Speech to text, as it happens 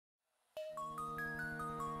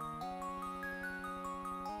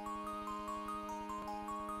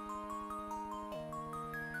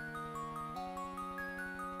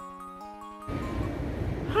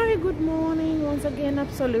good morning once again.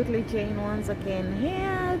 Absolutely Jane once again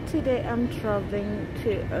here. Today I'm traveling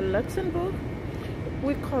to Luxembourg.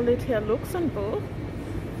 We call it here Luxembourg,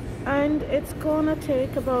 and it's gonna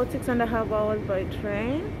take about 6.5 hours by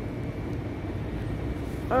train.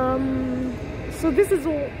 So this is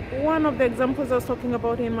one of the examples I was talking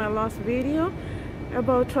about in my last video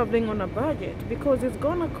about traveling on a budget, because it's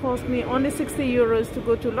gonna cost me only 60 euros to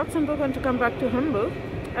go to Luxembourg and to come back to Hamburg,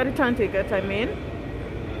 a return ticket I mean,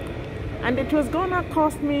 and it was gonna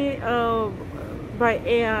cost me by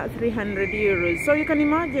air 300 euros. So you can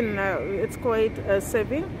imagine it's quite a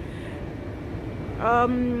saving.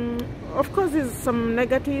 Of course there's some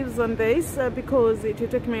negatives on this because it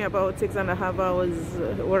would take me about 6.5 hours,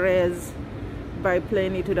 whereas by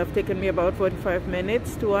plane it would have taken me about 45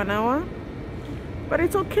 minutes to 1 hour. But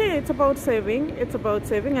it's okay, it's about saving,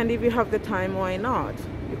 and if you have the time, why not?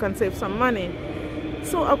 You can save some money.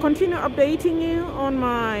 So I'll continue updating you on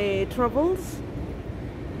my travels.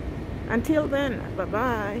 Until then,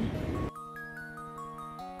 bye-bye.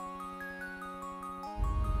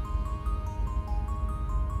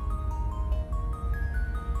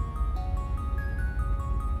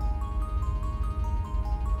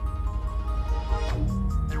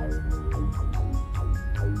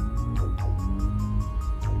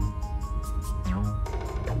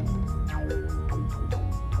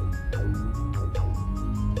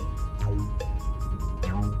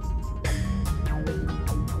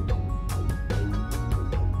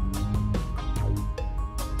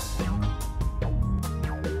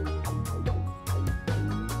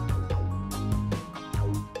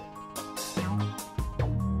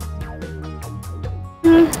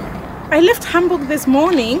 I left Hamburg this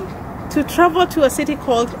morning to travel to a city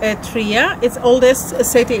called Trier. It's the oldest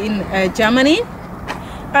city in Germany,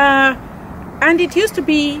 and it used to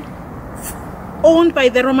be owned by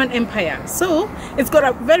the Roman Empire. So it's got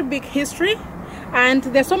a very big history, and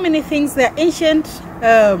there's so many things. They're ancient,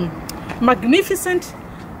 magnificent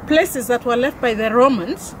places that were left by the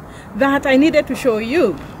Romans that I needed to show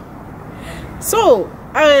you. So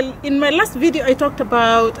in my last video I talked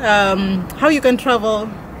about how you can travel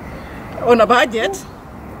on a budget,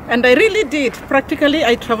 and I really did. Practically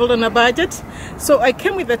I traveled on a budget. So I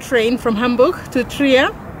came with a train from Hamburg to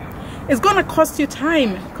Trier. It's gonna cost you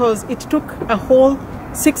time because it took a whole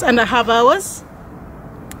 6.5 hours,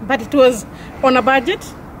 but it was on a budget.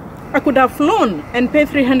 I could have flown and paid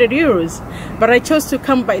 300 euros, but I chose to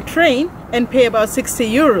come by train and pay about 60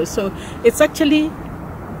 euros. So it's actually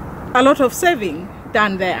a lot of saving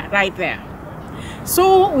done there, right there.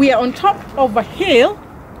 So we are on top of a hill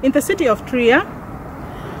in the city of Trier,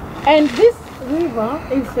 and this river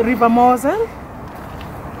is River Mosel,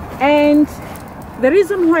 and the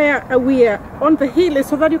reason why we are on the hill is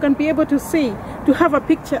so that you can be able to see, to have a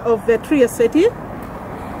picture of the Trier city.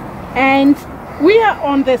 And we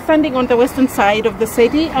are standing on the western side of the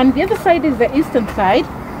city, and the other side is the eastern side,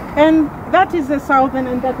 and that is the southern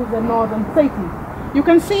and that is the northern city. You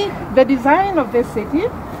can see the design of this city.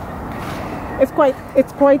 It's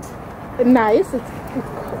quite nice. It's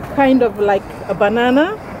kind of like a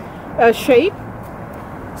banana shape,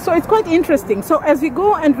 so it's quite interesting. So as we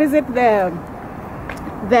go and visit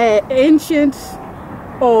the ancient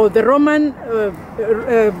or the Roman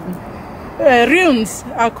ruins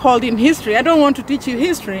are called in history. I don't want to teach you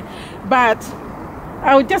history, but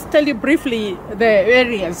I'll just tell you briefly the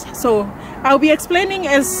areas. So I'll be explaining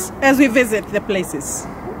as we visit the places.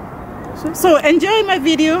 So enjoy my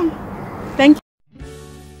video. Thank you.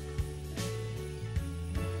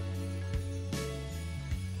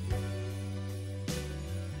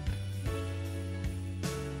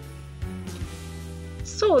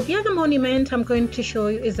 So the other monument I'm going to show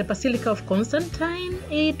you is the Basilica of Constantine.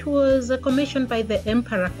 It was commissioned by the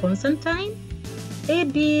Emperor Constantine,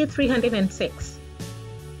 AD 306.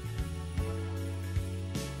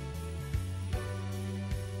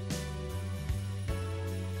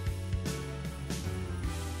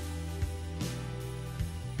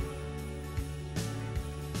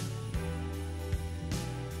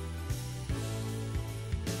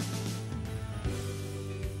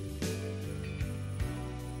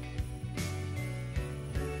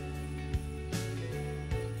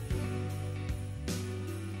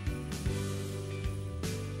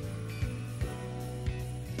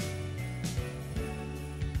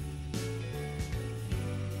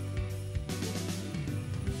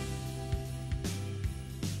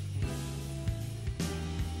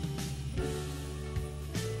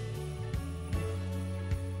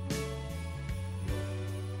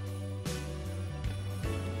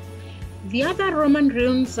 The other Roman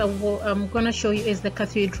ruins I'm going to show you is the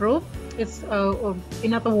cathedral. It's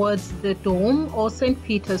in other words, the Dome or St.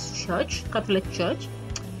 Peter's Church, Catholic Church.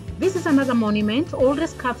 This is another monument,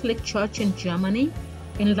 oldest Catholic church in Germany,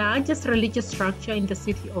 and largest religious structure in the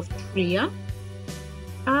city of Trier.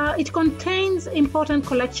 It contains important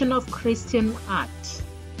collection of Christian art.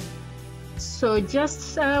 So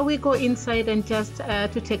just we go inside and just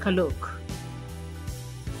to take a look.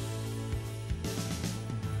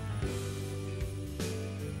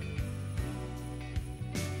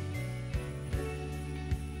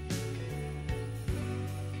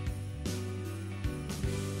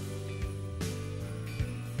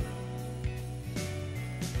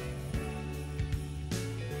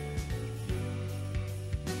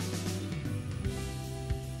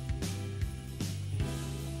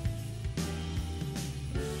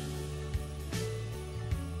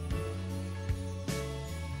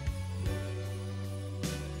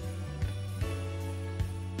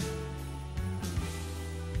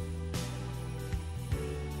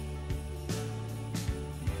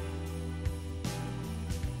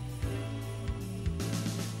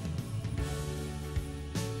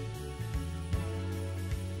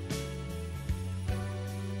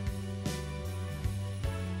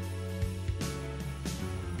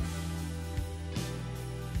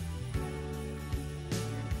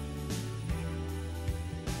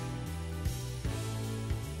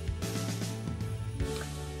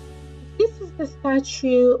 The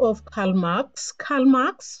statue of Karl Marx. Karl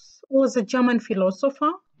Marx was a German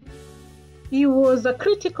philosopher. He was a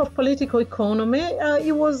critic of political economy.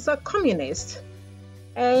 He was a communist,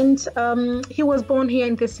 and he was born here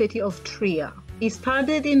in the city of Trier. He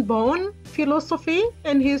studied in Bonn philosophy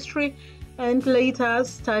and history, and later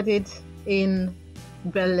studied in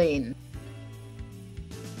Berlin.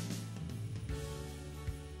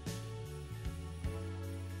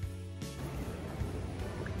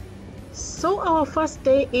 So our first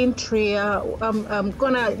day in Trier, I'm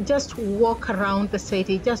gonna just walk around the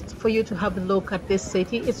city just for you to have a look at this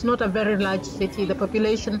city. It's not a very large city. The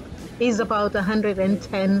population is about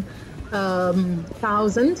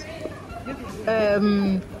 110,000.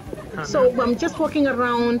 So I'm just walking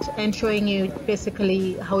around and showing you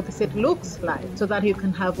basically how the city looks like, so that you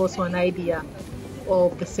can have also an idea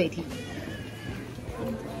of the city.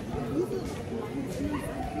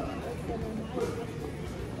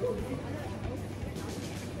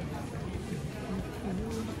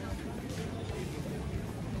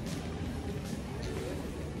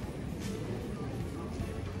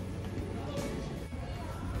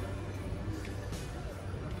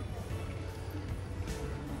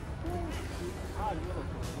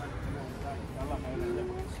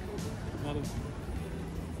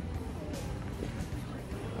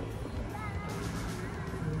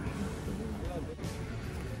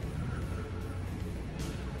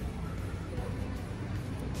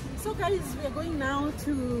 So guys, we are going now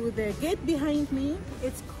to the gate behind me.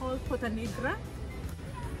 It's called Porta Nigra.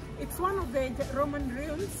 It's one of the Roman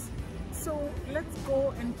ruins. So let's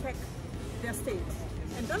go and check their state.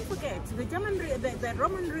 And don't forget, the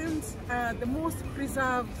Roman ruins are the most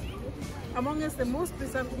preserved, among us the most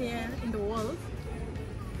preserved here in the world.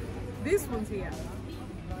 These ones here,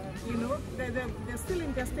 you know, they're still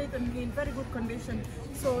in their state and in very good condition.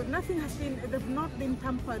 So nothing has been, they've not been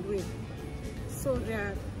tampered with. So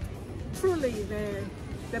they're truly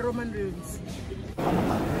the Roman ruins.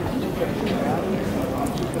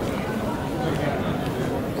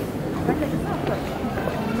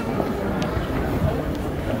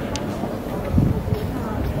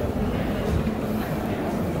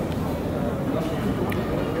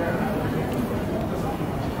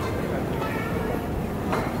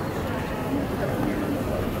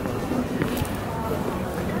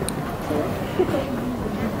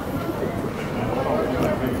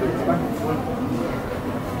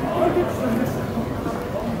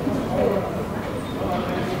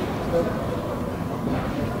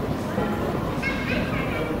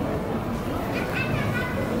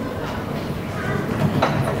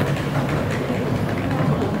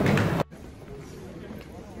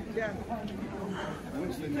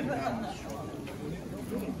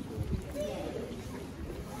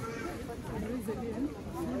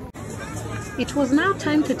 It was now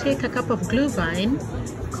time to take a cup of glühwein,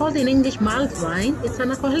 called in English mulled wine. It's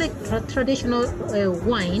an alcoholic traditional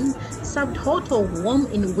wine served hot or warm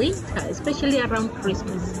in winter, especially around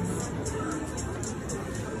Christmas.